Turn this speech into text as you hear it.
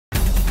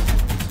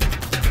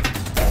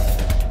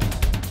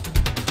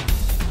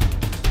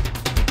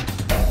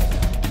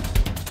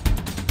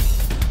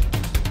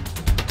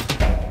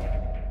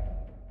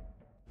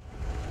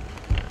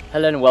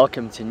Hello and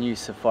welcome to new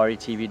Safari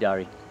TV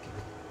Diary.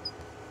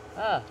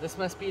 This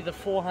must be the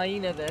 4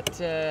 hyena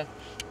that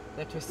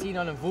was seen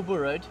on a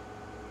Vubu road.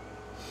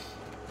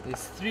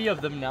 There's 3 of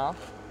them now.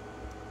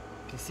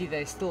 You can see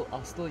they are still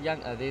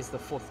young. There's the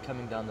 4th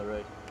coming down the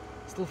road.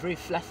 Still very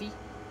fluffy.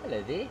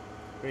 Hello there.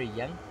 Very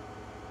young.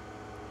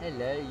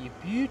 Hello, you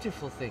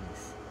beautiful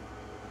things.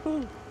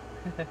 Looking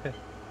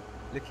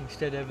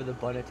straight over the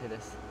bonnet at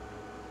us.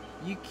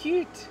 You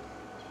cute.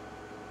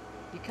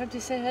 You come to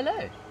say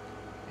hello.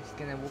 He's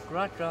gonna walk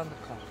right round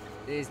the car.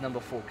 There's number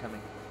 4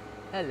 coming.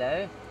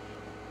 Hello.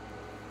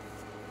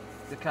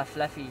 Look how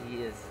fluffy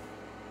he is.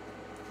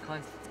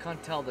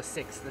 Can't tell the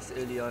sex this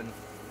early on.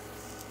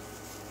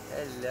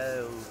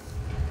 Hello.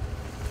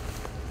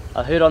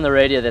 I heard on the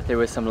radio that there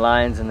were some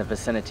lions in the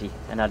vicinity,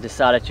 and I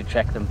decided to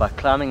track them by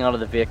climbing out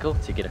of the vehicle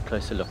to get a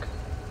closer look.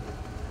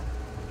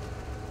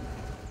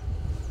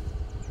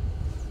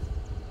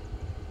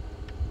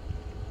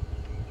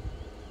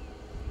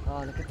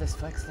 Oh, look at this,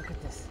 folks, look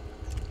at this.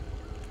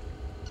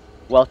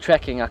 While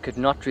tracking, I could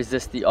not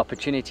resist the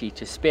opportunity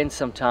to spend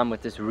some time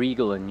with this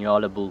regal and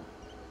Nyala bull.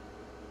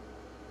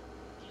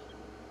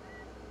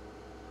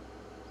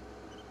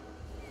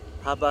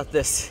 How about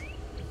this?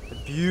 A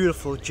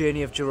beautiful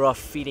journey of giraffe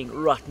feeding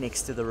right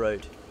next to the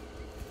road.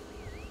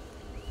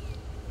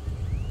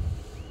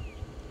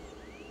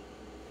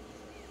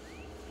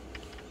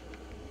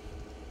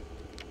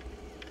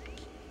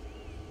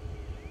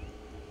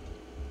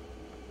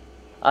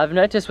 I've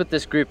noticed with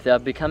this group they are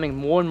becoming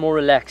more and more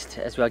relaxed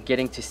as we are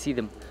getting to see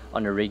them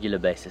on a regular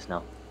basis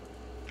now.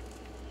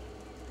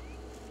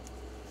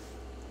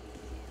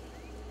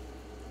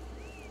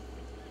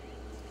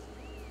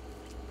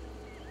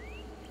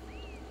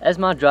 As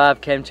my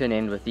drive came to an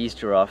end with these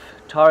giraffe,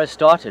 Tara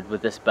started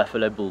with this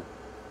buffalo bull.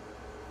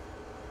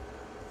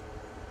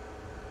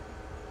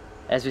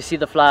 As we see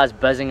the flies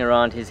buzzing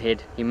around his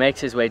head, he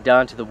makes his way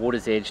down to the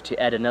water's edge to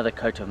add another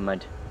coat of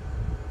mud.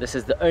 This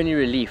is the only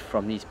relief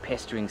from these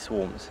pestering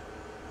swarms.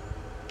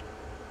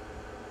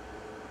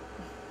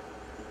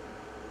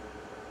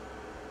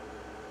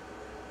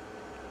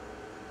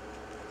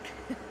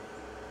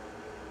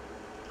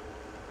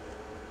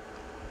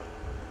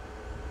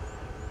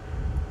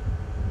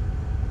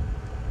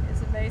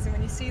 It's amazing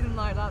when you see them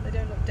like that, they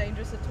don't look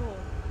dangerous at all.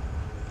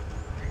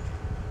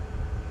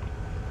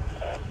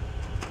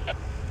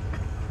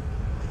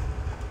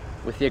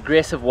 With the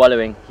aggressive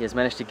wallowing, he has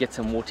managed to get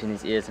some water in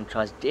his ears and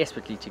tries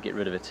desperately to get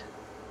rid of it.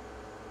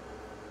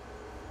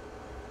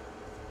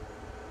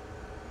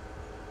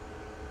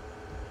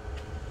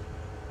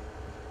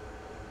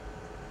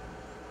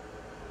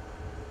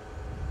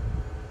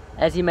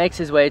 As he makes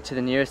his way to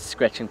the nearest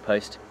scratching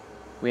post,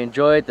 we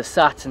enjoyed the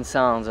sights and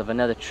sounds of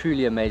another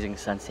truly amazing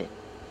sunset.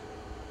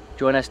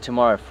 Join us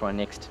tomorrow for our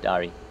next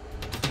diary.